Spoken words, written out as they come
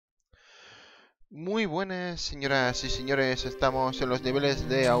Muy buenas, señoras y señores. Estamos en los niveles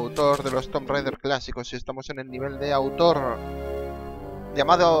de autor de los Tomb Raider clásicos y estamos en el nivel de autor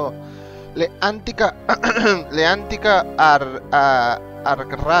llamado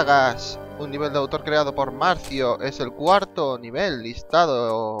Akragas. Un nivel de autor creado por Marzio. Es el cuarto nivel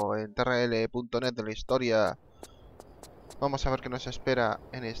listado en trl.net de la historia. Vamos a ver qué nos espera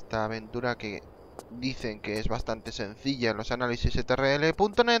en esta aventura que dicen que es bastante sencilla en los análisis de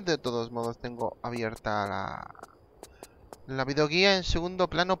trl.net. De todos modos tengo abierta la videoguía en segundo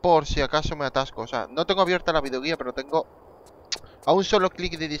plano por si acaso me atasco. O sea, no tengo abierta la videoguía, pero tengo a un solo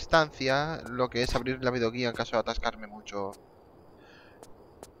clic de distancia lo que es abrir la videoguía en caso de atascarme mucho.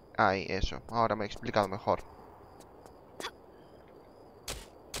 Ahí, eso. Ahora me he explicado mejor.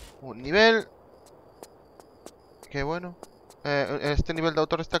 Un nivel. Qué bueno. Este nivel de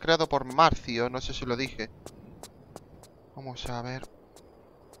autor está creado por Marzio. No sé si lo dije. Vamos a ver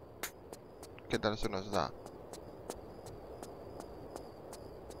qué tal se nos da.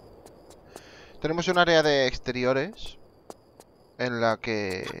 Tenemos un área de exteriores en la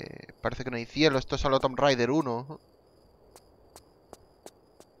que parece que no hay cielo. Esto es a lo Tomb Raider 1.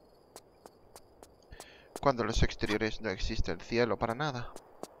 Cuando en los exteriores no existe el cielo para nada.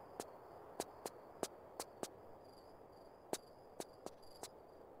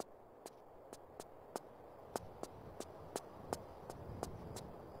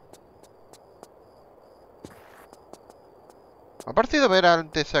 Me ha parecido ver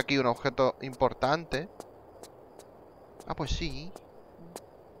antes aquí un objeto importante. Ah, pues sí.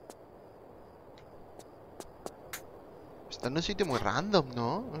 Está en un sitio muy random,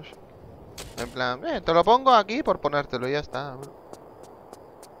 ¿no? En plan, te lo pongo aquí por ponértelo y ya está.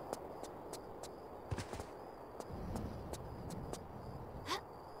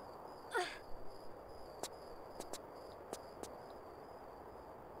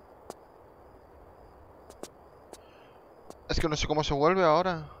 Es que no sé cómo se vuelve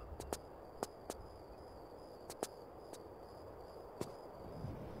ahora.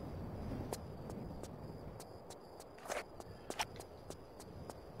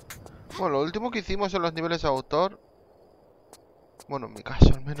 Bueno, lo último que hicimos en los niveles de autor, bueno, en mi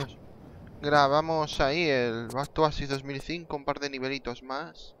caso al menos, grabamos ahí el Back to Basics 2005, un par de nivelitos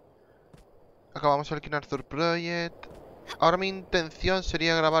más. Acabamos el King Arthur Project. Ahora mi intención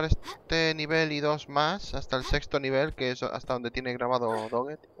sería grabar este nivel y dos más, hasta el sexto nivel, que es hasta donde tiene grabado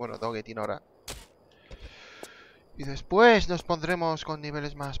Doggett. Bueno, Doggett y Nora. Y después nos pondremos con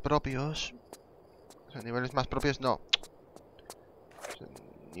niveles más propios. O sea, niveles más propios no. O sea,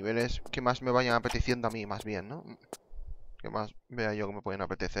 niveles que más me vayan apeteciendo a mí, más bien, ¿no? Que más vea yo que me pueden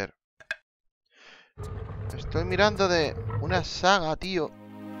apetecer. Estoy mirando de una saga, tío,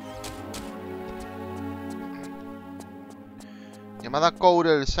 llamada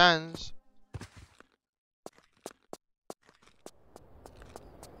Coral Sans,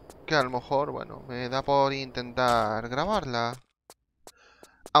 que a lo mejor, bueno, me da por intentar grabarla.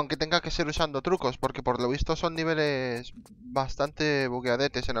 Aunque tenga que ser usando trucos, porque por lo visto son niveles bastante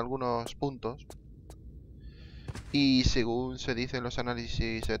bugueadetes en algunos puntos. Y según se dice en los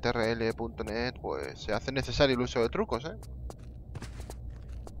análisis de trl.net, pues se hace necesario el uso de trucos, ¿eh?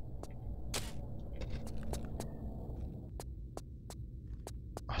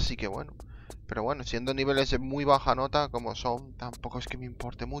 Así que bueno. Pero bueno, siendo niveles de muy baja nota como son, tampoco es que me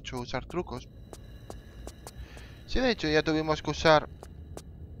importe mucho usar trucos. Sí, de hecho ya tuvimos que usar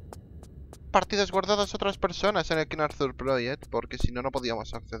partidas guardadas a otras personas en el King Arthur Project, porque si no, no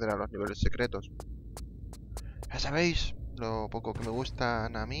podíamos acceder a los niveles secretos. Ya sabéis lo poco que me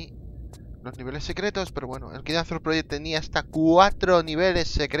gustan a mí los niveles secretos, pero bueno, el King Arthur Project tenía hasta 4 niveles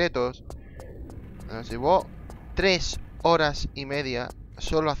secretos. Nos llevó 3 horas y media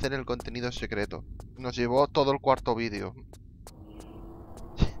solo hacer el contenido secreto. Nos llevó todo el cuarto vídeo.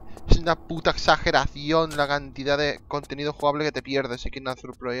 Es una puta exageración la cantidad de contenido jugable que te pierdes en King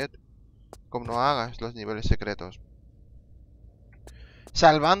Arthur Project, como no hagas los niveles secretos.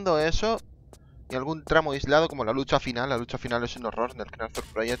 Salvando eso y algún tramo aislado como la lucha final es un horror en el King Arthur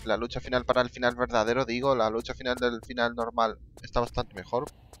Project. La lucha final para el final verdadero, digo, la lucha final del final normal está bastante mejor.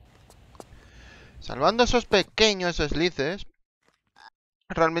 Salvando esos pequeños deslices,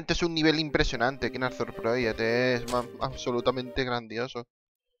 realmente es un nivel impresionante. King Arthur Project es absolutamente grandioso.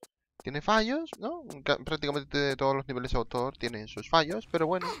 Tiene fallos, ¿no? Prácticamente todos los niveles de autor tienen sus fallos, pero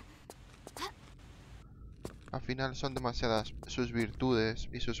bueno. Al final son demasiadas sus virtudes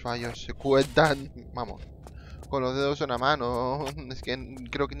y sus fallos se cuentan, vamos, con los dedos de una mano. Es que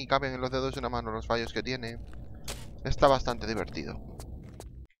creo que ni caben en los dedos de una mano los fallos que tiene. Está bastante divertido.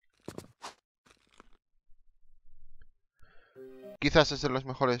 Quizás es de los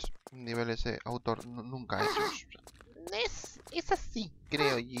mejores niveles de autor nunca hechos. Es así,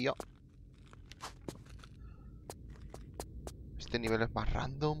 creo yo. Este nivel es más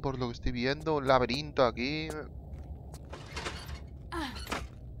random por lo que estoy viendo. Un laberinto aquí.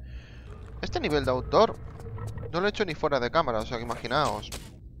 Este nivel de autor no lo he hecho ni fuera de cámara, o sea que imaginaos.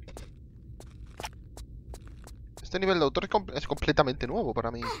 Este nivel de autor es completamente nuevo para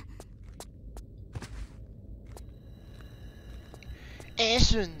mí.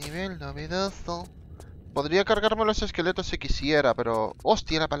 Es un nivel novedoso. Podría cargarme los esqueletos si quisiera, pero...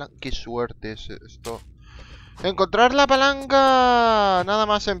 ¡Hostia, la palanca! ¡Qué suerte es esto! Encontrar la palanca... Nada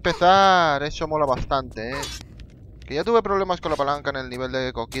más empezar. Eso mola bastante, ¿eh? Que ya tuve problemas con la palanca en el nivel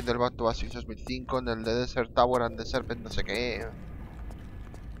de Coquid del Back to Basics 2005, en el de Desert Tower and the Serpent no sé qué.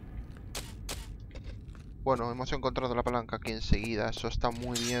 Bueno, hemos encontrado la palanca aquí enseguida. Eso está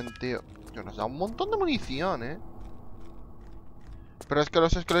muy bien, tío. Tío, nos da un montón de munición, ¿eh? Pero es que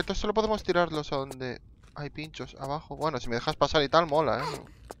los esqueletos solo podemos tirarlos a donde hay pinchos. Abajo. Bueno, si me dejas pasar y tal, mola, ¿eh?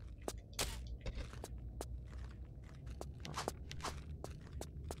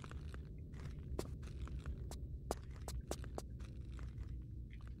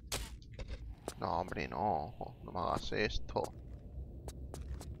 No, hombre, no. No me hagas esto.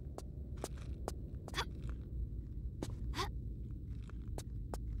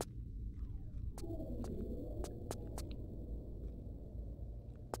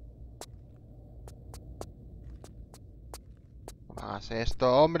 No me hagas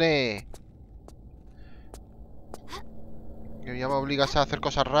esto, hombre. Que ya me obligas a hacer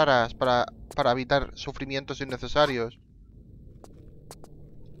cosas raras para evitar sufrimientos innecesarios.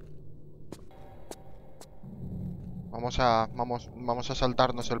 Vamos a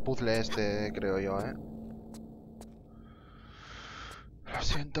saltarnos el puzzle este, creo yo, ¿eh? Lo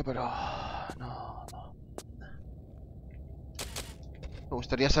siento, pero... No. Me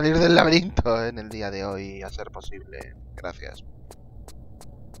gustaría salir del laberinto en el día de hoy, a ser posible. Gracias.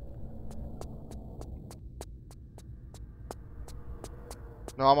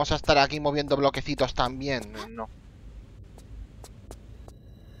 No vamos a estar aquí moviendo bloquecitos también, no.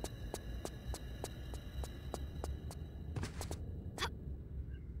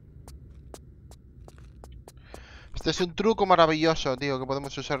 Este es un truco maravilloso, tío, que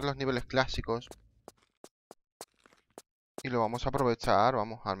podemos usar en los niveles clásicos. Y lo vamos a aprovechar,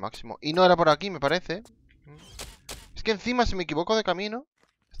 vamos, al máximo. Y no era por aquí, me parece. Es que encima, si me equivoco de camino,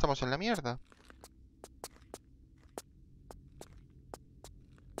 estamos en la mierda.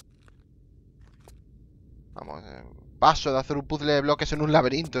 Vamos, paso de hacer un puzzle de bloques en un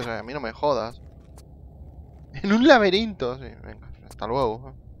laberinto, o sea, a mí no me jodas. En un laberinto, sí, venga, hasta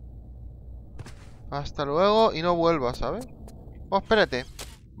luego. Hasta luego y no vuelvas, ¿sabes? Oh, espérate.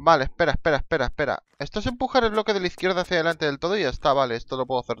 Vale, espera. Esto es empujar el bloque de la izquierda hacia adelante del todo y ya está, vale, esto lo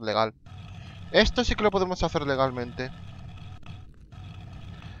puedo hacer legal. Esto sí que lo podemos hacer legalmente.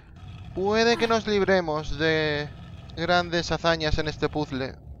 Puede que nos libremos de grandes hazañas en este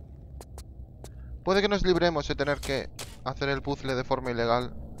puzzle. Puede que nos libremos de tener que hacer el puzzle de forma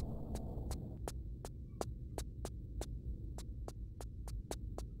ilegal.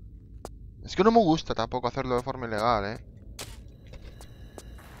 Es que no me gusta tampoco hacerlo de forma ilegal, ¿eh?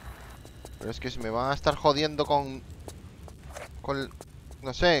 Pero es que si me van a estar jodiendo con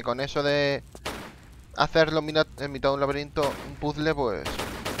no sé, con eso de hacerlo en mitad de un laberinto, un puzzle, pues...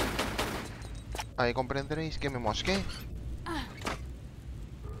 Ahí comprenderéis que me mosqué.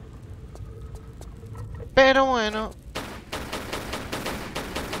 Pero bueno.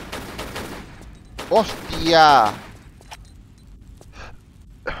 ¡Hostia!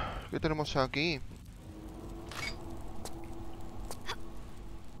 ¿Qué tenemos aquí?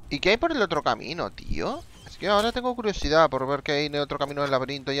 ¿Y qué hay por el otro camino, tío? Es que ahora tengo curiosidad por ver qué hay en el otro camino del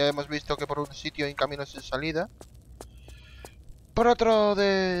laberinto. Ya hemos visto que por un sitio hay caminos sin salida. Por otro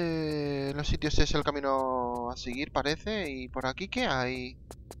de los sitios es el camino a seguir, parece. ¿Y por aquí qué hay?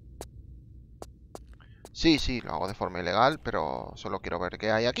 Sí, lo hago de forma ilegal, pero solo quiero ver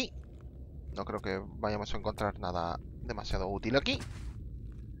qué hay aquí. No creo que vayamos a encontrar nada demasiado útil aquí.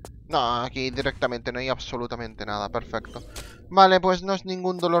 No, aquí directamente no hay absolutamente nada, perfecto. Vale, pues no es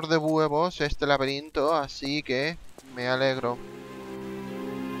ningún dolor de huevos este laberinto, así que me alegro.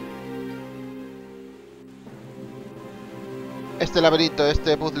 Este laberinto,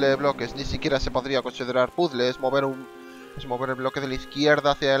 este puzzle de bloques, ni siquiera se podría considerar puzzle, es mover el bloque de la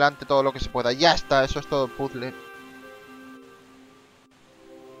izquierda hacia adelante todo lo que se pueda. Ya está, eso es todo el puzzle.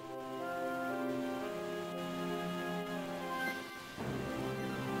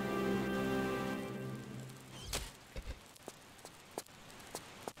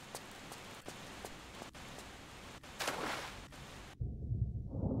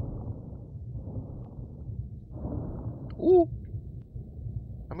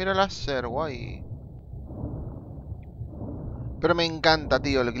 Mira el láser, guay. Pero me encanta,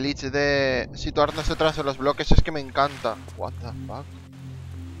 tío, el glitch de situarnos detrás de los bloques. Es que me encanta. What the fuck.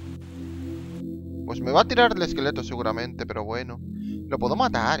 Pues me va a tirar el esqueleto seguramente, pero bueno. Lo puedo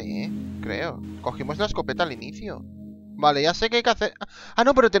matar, creo. Cogimos la escopeta al inicio. Vale, ya sé que hay que hacer... Ah,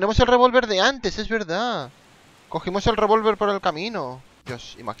 no, pero tenemos el revólver de antes, es verdad. Cogimos el revólver por el camino.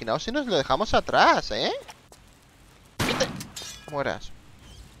 Dios, imaginaos si nos lo dejamos atrás, ¿eh? ¿Qué te... mueras?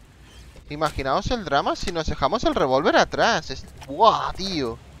 Imaginaos el drama si nos dejamos el revólver atrás. ¡Buah,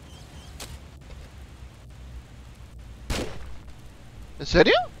 tío! ¿En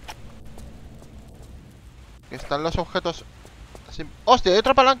serio? Que están los objetos... así... ¡Hostia! Hay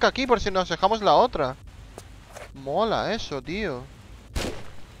otra palanca aquí por si nos dejamos la otra. Mola eso, tío.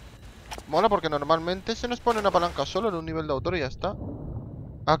 Mola porque normalmente se nos pone una palanca solo en un nivel de autor y ya está.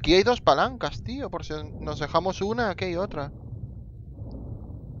 Aquí hay dos palancas, tío. Por si nos dejamos una, aquí hay otra.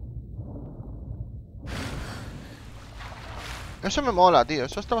 Eso me mola, tío.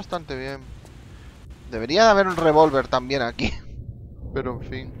 Eso está bastante bien. Debería de haber un revólver también aquí. Pero en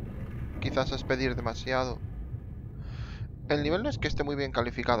fin. Quizás es pedir demasiado. El nivel no es que esté muy bien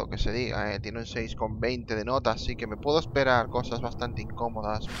calificado, que se diga, tiene un 6,20 de nota, así que me puedo esperar cosas bastante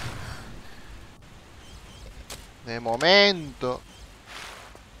incómodas. De momento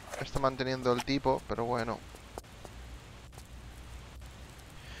está manteniendo el tipo, pero bueno.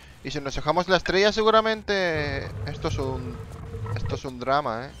 Y si nos dejamos la estrella seguramente esto es un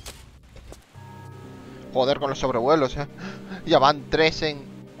drama, Joder con los sobrevuelos, Ya van 3 en...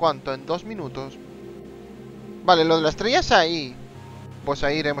 ¿cuánto? En 2 minutos. Vale, lo de la estrella es ahí. Pues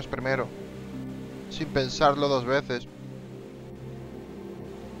ahí iremos primero. Sin pensarlo dos veces.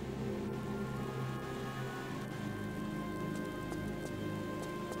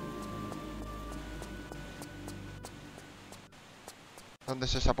 ¿Dónde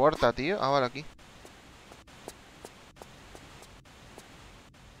es esa puerta, tío? Ah, vale, aquí.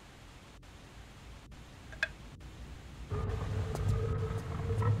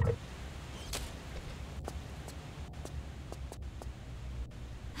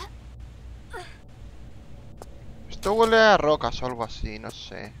 Esto huele a rocas o algo así, no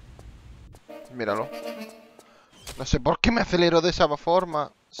sé. Míralo. No sé por qué me aceleró de esa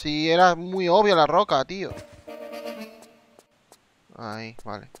forma. Si era muy obvia la roca, tío. Ahí,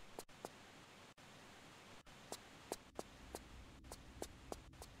 vale.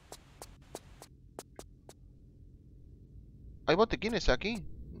 Hay botiquines aquí.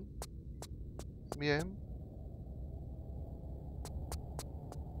 Bien.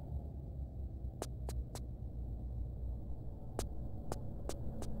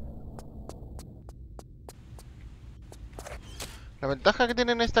 La ventaja que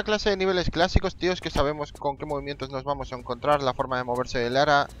tienen esta clase de niveles clásicos, tío, es que sabemos con qué movimientos nos vamos a encontrar, la forma de moverse de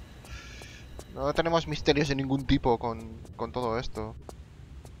Lara. No tenemos misterios de ningún tipo con todo esto.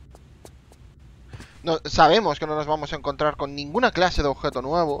 No, sabemos que no nos vamos a encontrar con ninguna clase de objeto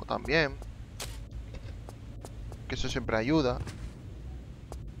nuevo, también. Que eso siempre ayuda.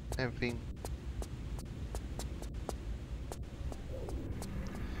 En fin.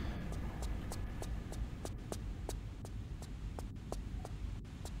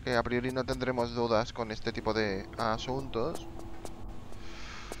 Que a priori no tendremos dudas con este tipo de asuntos.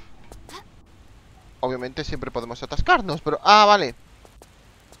 Obviamente siempre podemos atascarnos, pero... Ah, vale.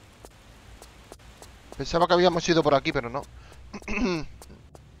 Pensaba que habíamos ido por aquí, pero no.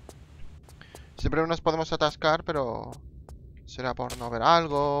 Siempre nos podemos atascar, pero... será por no ver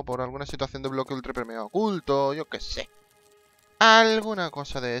algo, por alguna situación de bloque ultra mega oculto, yo qué sé. Alguna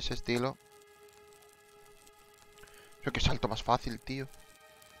cosa de ese estilo. Yo qué salto más fácil, tío.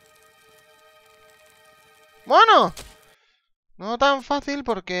 Bueno, no tan fácil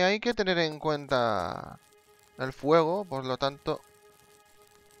porque hay que tener en cuenta el fuego, por lo tanto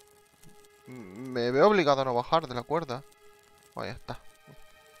me veo obligado a no bajar de la cuerda. Ahí está.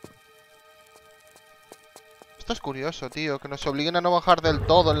 Esto es curioso, tío, que nos obliguen a no bajar del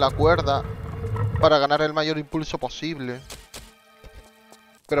todo en la cuerda para ganar el mayor impulso posible.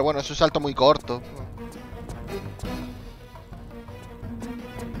 Pero bueno, es un salto muy corto.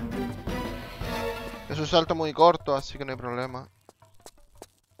 Es un salto muy corto, así que no hay problema.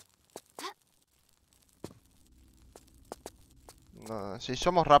 No, si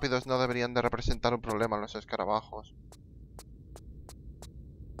somos rápidos no deberían de representar un problema los escarabajos.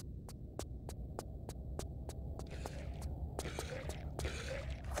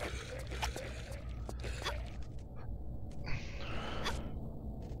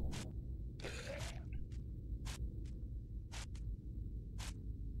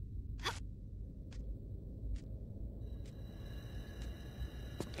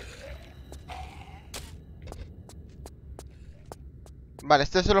 Vale,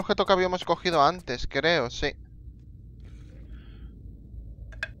 este es el objeto que habíamos cogido antes, creo, sí.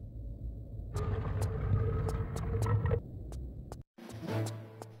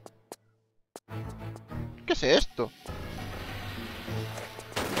 ¿Qué es esto?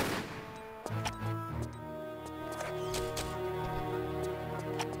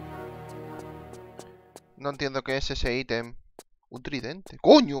 No entiendo qué es ese ítem. Un tridente.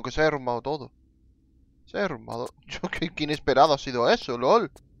 ¡Coño! Que se ha derrumbado todo. Se ha derrumbado. Qué inesperado ha sido eso,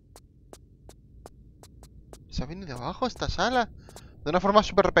 lol. Se ha venido de abajo esta sala de una forma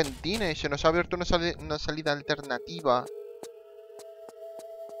súper repentina y se nos ha abierto una salida alternativa.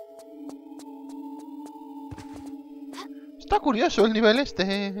 Está curioso el nivel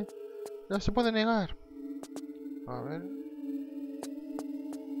este. No se puede negar. A ver.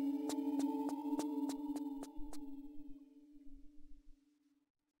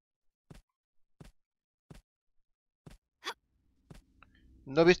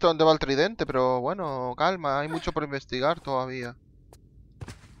 No he visto dónde va el tridente, pero bueno, calma, hay mucho por investigar todavía.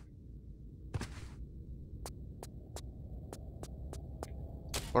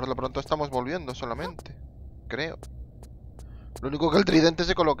 Por lo pronto estamos volviendo solamente, creo. Lo único que el tridente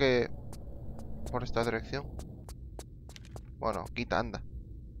se coloque por esta dirección. Bueno, quita, anda.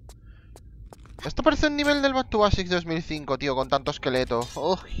 Esto parece un nivel del Back to Basics 2005, tío, con tanto esqueleto.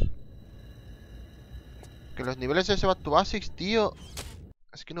 Uy. Que los niveles de ese Back to Basics, tío...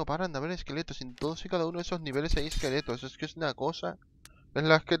 Es que no paran de haber esqueletos. En todos y cada uno de esos niveles hay esqueletos. Es que es una cosa...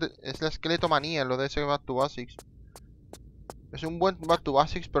 Es la esqueletomanía lo de ese Back to Basics. Es un buen Back to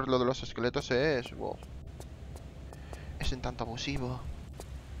Basics, pero lo de los esqueletos es... Wow. Es un tanto abusivo.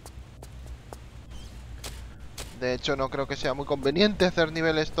 De hecho, no creo que sea muy conveniente hacer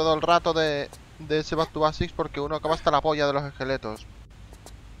niveles todo el rato de ese Back to Basics, porque uno acaba hasta la polla de los esqueletos.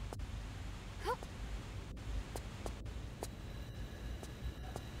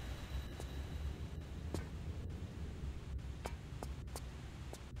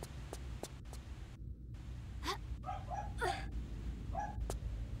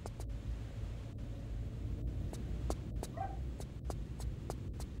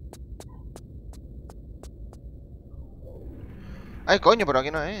 Ay, coño, pero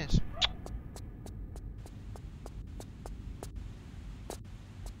aquí no es.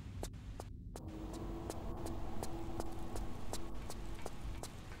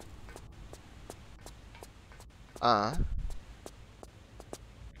 Ah.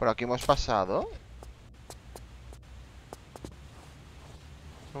 ¿Por aquí hemos pasado?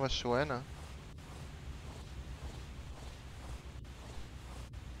 No me suena.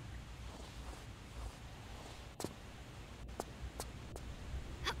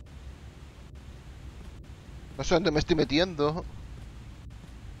 No sé dónde me estoy metiendo.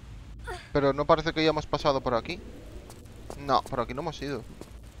 Pero no parece que hayamos pasado por aquí. No, por aquí no hemos ido.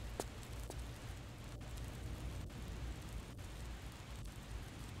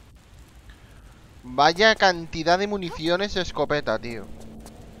 Vaya cantidad de municiones de escopeta, tío.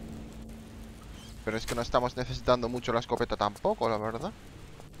 Pero es que no estamos necesitando mucho la escopeta tampoco, la verdad.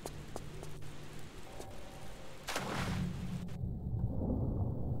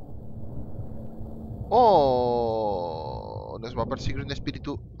 Oh, nos va a perseguir un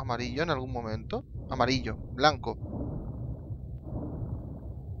espíritu amarillo en algún momento. Amarillo, blanco.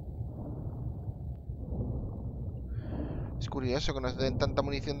 Es curioso que nos den tanta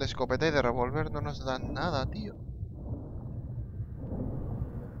munición de escopeta y de revólver no nos dan nada, tío.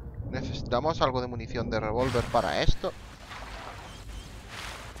 Necesitamos algo de munición de revólver para esto.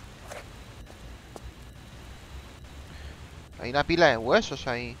 Hay una pila de huesos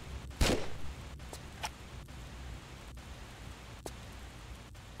ahí.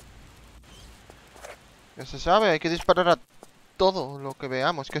 Ya se sabe, hay que disparar a todo lo que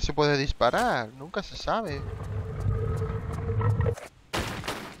veamos que se puede disparar. Nunca se sabe.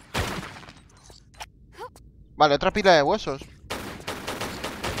 Vale, otra pila de huesos.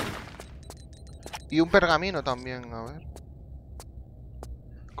 Y un pergamino también, a ver.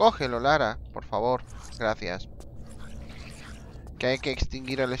 Cógelo, Lara, por favor. Gracias. Que hay que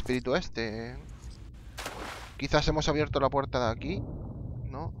extinguir al espíritu este. Quizás hemos abierto la puerta de aquí.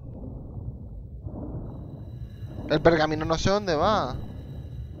 ¿No? El pergamino no sé dónde va.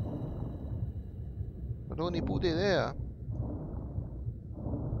 No tengo ni puta idea.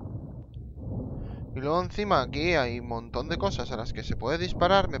 Y luego encima aquí hay un montón de cosas a las que se puede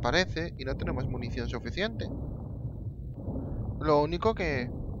disparar, me parece. Y no tenemos munición suficiente. Lo único que...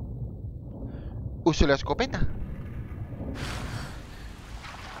 Use la escopeta.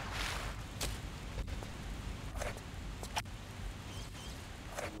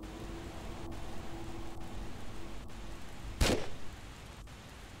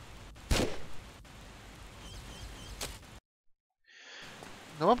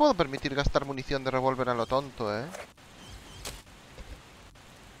 No me puedo permitir gastar munición de revólver a lo tonto, ¿eh?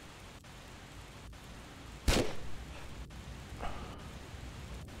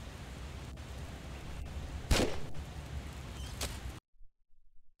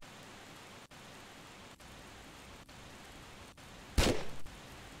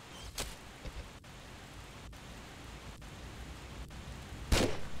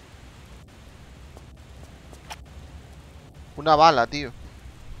 Una bala, tío.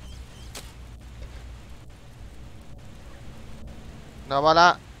 Una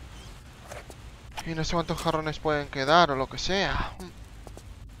bala. Y no sé cuántos jarrones pueden quedar o lo que sea.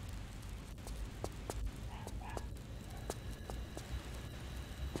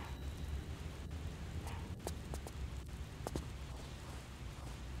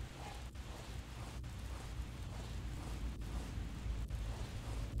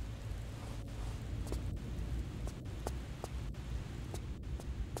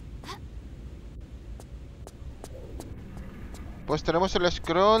 Pues tenemos el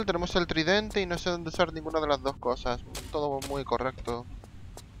scroll, tenemos el tridente y no sé dónde usar ninguna de las dos cosas. Todo muy correcto.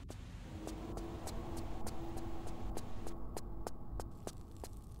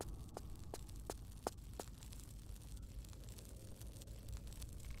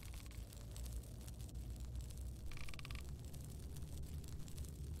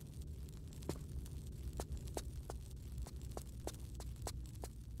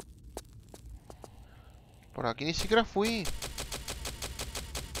 Por aquí ni siquiera fui.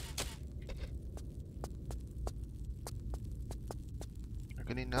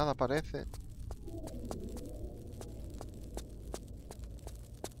 Aquí ni nada parece.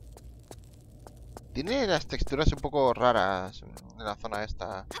 Tiene las texturas un poco raras en la zona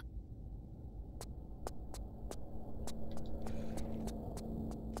esta.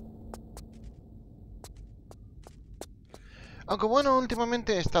 Aunque bueno,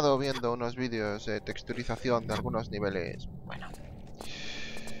 últimamente he estado viendo unos vídeos de texturización de algunos niveles. Bueno,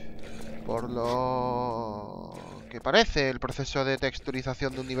 por lo que parece, el proceso de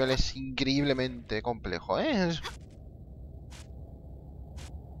texturización de un nivel es increíblemente complejo, ¿eh?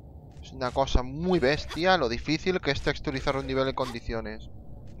 Es una cosa muy bestia lo difícil que es texturizar un nivel en condiciones.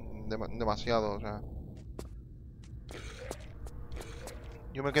 Demasiado, o sea.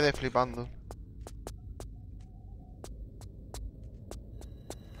 Yo me quedé flipando.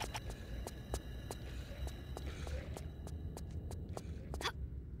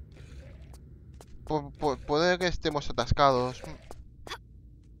 Puede que estemos atascados.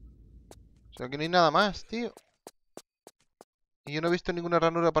 O sea, que no hay nada más, tío. Y yo no he visto ninguna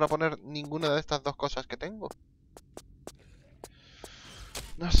ranura para poner ninguna de estas dos cosas que tengo.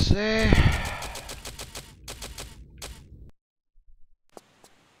 No sé.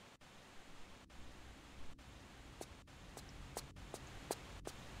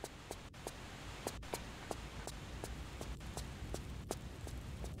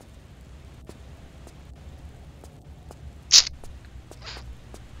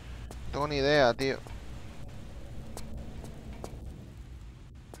 No tengo ni idea, tío.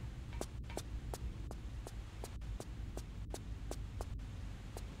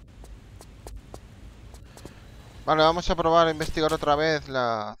 Vale, vamos a probar a investigar otra vez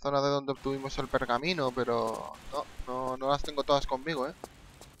la zona de donde obtuvimos el pergamino, pero no las tengo todas conmigo, ¿eh?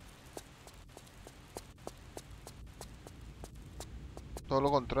 Todo lo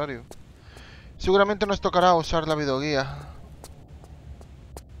contrario. Seguramente nos tocará usar la videoguía.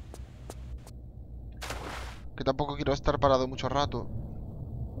 Que tampoco quiero estar parado mucho rato.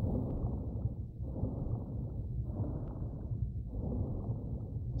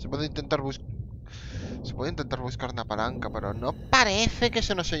 Se puede intentar buscar una palanca, pero no parece que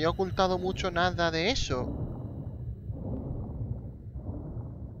se nos haya ocultado mucho nada de eso.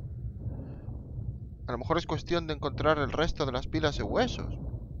 A lo mejor es cuestión de encontrar el resto de las pilas de huesos.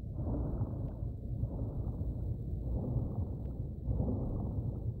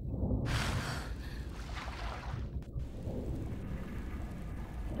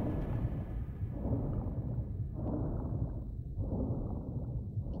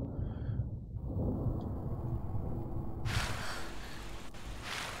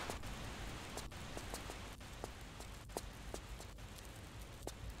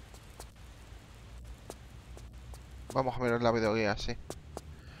 Vamos a mirar la videoguía, sí.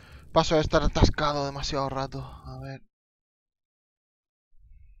 Paso de estar atascado demasiado rato. A ver.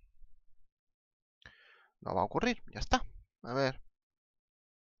 No va a ocurrir, ya está. A ver.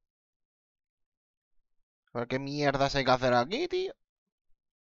 A ver qué mierdas hay que hacer aquí, tío.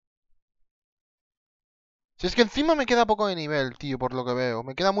 Si es que encima me queda poco de nivel, tío, por lo que veo.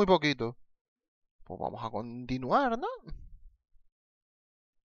 Me queda muy poquito. Pues vamos a continuar, ¿no?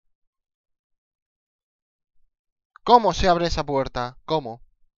 ¿Cómo se abre esa puerta? ¿Cómo?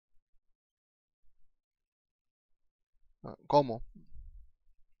 ¿Cómo?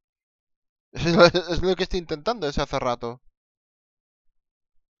 Es lo que estoy intentando desde hace rato.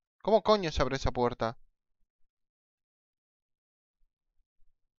 ¿Cómo coño se abre esa puerta?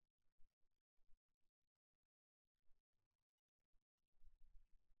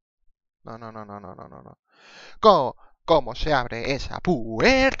 No, no, no, no, no, no, no, no. ¿Cómo se abre esa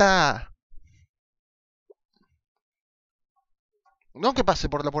puerta? No que pase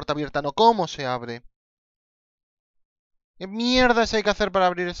por la puerta abierta, no. ¿Cómo se abre? ¿Qué mierdas hay que hacer para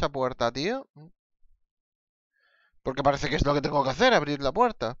abrir esa puerta, tío? Porque parece que es lo que tengo que hacer, abrir la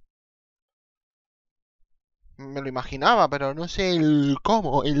puerta. Me lo imaginaba, pero no sé el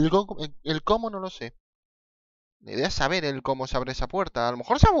cómo. El cómo no lo sé. La idea es saber el cómo se abre esa puerta. A lo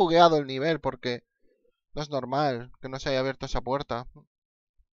mejor se ha bugueado el nivel porque no es normal que no se haya abierto esa puerta.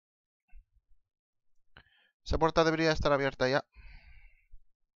 Esa puerta debería estar abierta ya.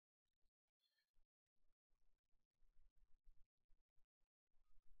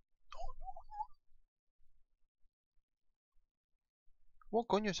 ¿Cómo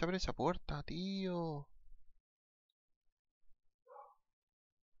coño se abre esa puerta, tío?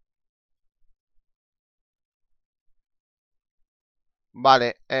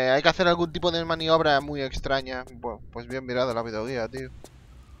 Vale, hay que hacer algún tipo de maniobra muy extraña. Bueno, pues bien mirado la videoguía, tío.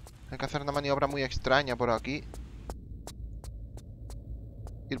 Hay que hacer una maniobra muy extraña por aquí.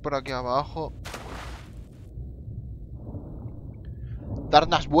 Ir por aquí abajo. Dar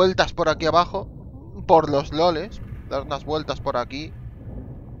unas vueltas por aquí abajo. Por los loles. Dar unas vueltas por aquí.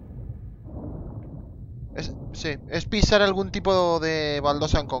 Sí, es pisar algún tipo de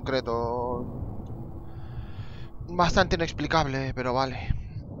baldosa en concreto. Bastante inexplicable, pero vale.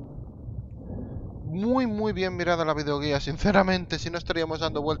 Muy, muy bien mirada la videoguía, sinceramente. Si no estaríamos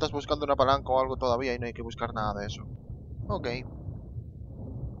dando vueltas buscando una palanca o algo todavía y no hay que buscar nada de eso. Ok.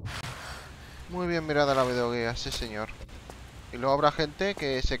 Muy bien mirada la videoguía, sí señor. Y luego habrá gente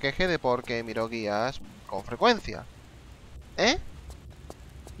que se queje de por qué miro guías con frecuencia. ¿Eh?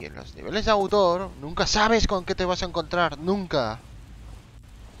 Y en los niveles de autor, nunca sabes con qué te vas a encontrar, nunca.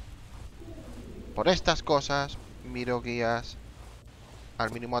 Por estas cosas, miro guías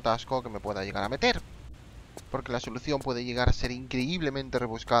al mínimo atasco que me pueda llegar a meter. Porque la solución puede llegar a ser increíblemente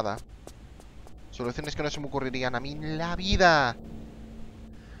rebuscada. Soluciones que no se me ocurrirían a mí en la vida.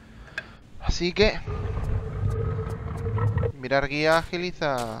 Así que... mirar guía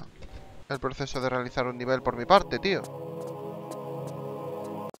agiliza el proceso de realizar un nivel por mi parte, tío.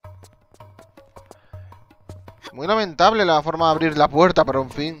 Muy lamentable la forma de abrir la puerta, pero en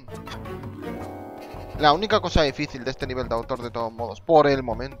fin. La única cosa difícil de este nivel de autor, de todos modos, por el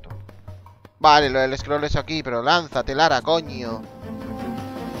momento. Vale, lo del scroll es aquí, pero lánzate, Lara, coño.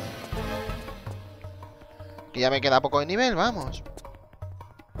 Que ya me queda poco de nivel, vamos.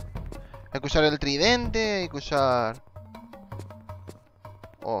 Hay que usar el tridente, hay que usar...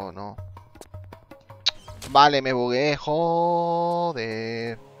 Oh, no. Vale, me bugué,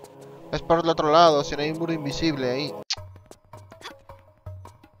 joder. Es por el otro lado, si no hay un muro invisible ahí.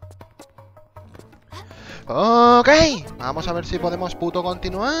 Ok, vamos a ver si podemos puto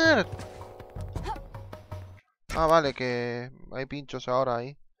continuar. Ah, vale, que hay pinchos ahora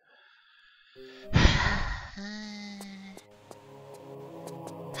ahí.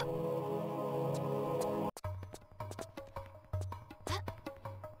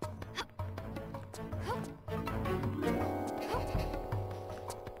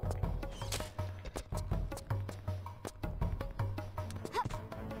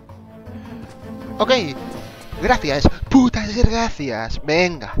 Ok, gracias, putas gracias.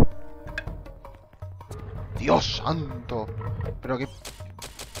 Venga. Dios santo. Pero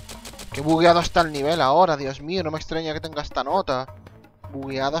qué bugueado está el nivel ahora, Dios mío. No me extraña que tenga esta nota.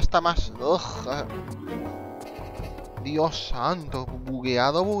 Bugueado hasta más... Ugh. Dios santo.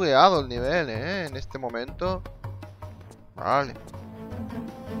 Bugueado el nivel, en este momento. Vale.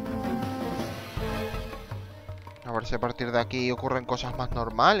 A ver si a partir de aquí ocurren cosas más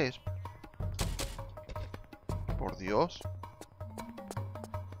normales. Por Dios.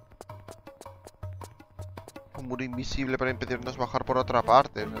 Un muro invisible para impedirnos bajar por otra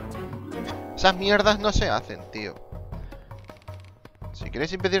parte. Esas mierdas no se hacen, tío. Si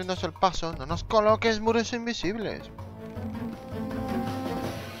quieres impedirnos el paso, no nos coloques muros invisibles.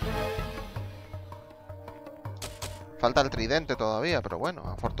 Falta el tridente todavía, pero bueno,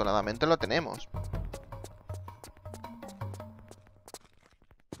 afortunadamente lo tenemos.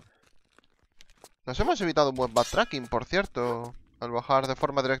 Nos hemos evitado un buen backtracking, por cierto, al bajar de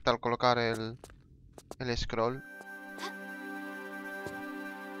forma directa al colocar el scroll.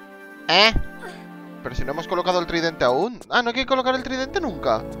 ¿Eh? Pero si no hemos colocado el tridente aún. Ah, no hay que colocar el tridente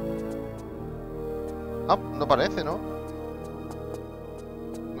nunca. Ah, no parece, ¿no?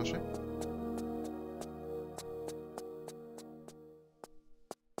 No sé.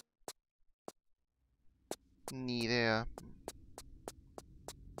 Ni idea.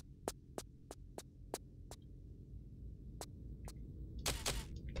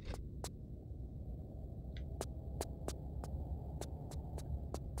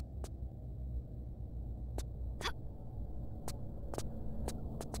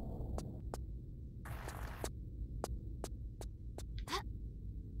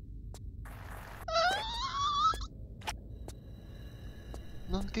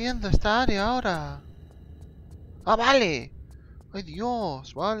 No entiendo esta área ahora. ¡Ah, vale! ¡Ay,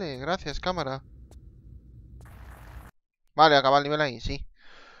 Dios! Vale, gracias, cámara. Vale, acaba el nivel ahí, sí.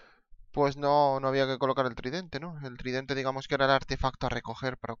 Pues no había que colocar el tridente, ¿no? El tridente, digamos que era el artefacto a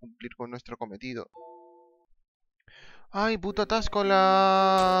recoger para cumplir con nuestro cometido. ¡Ay, puto atasco en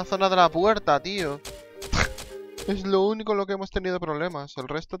la zona de la puerta, tío! Es lo único en lo que hemos tenido problemas. El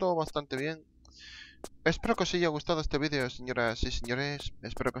resto todo bastante bien. Espero que os haya gustado este vídeo, señoras y señores.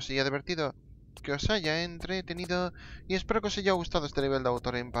 Espero que os haya divertido, que os haya entretenido y espero que os haya gustado este nivel de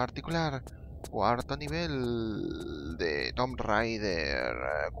autor en particular. Cuarto nivel de Tomb Raider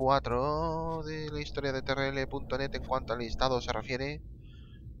 4 de la historia de trl.net en cuanto al listado se refiere.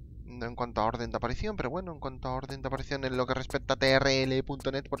 No en cuanto a orden de aparición, pero bueno, en cuanto a orden de aparición en lo que respecta a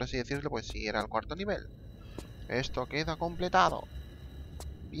trl.net, por así decirlo, pues sí, era el cuarto nivel. Esto queda completado.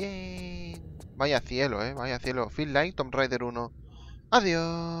 Bien. Vaya cielo, vaya cielo. Feel like Tomb Raider 1.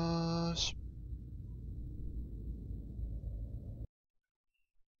 Adiós.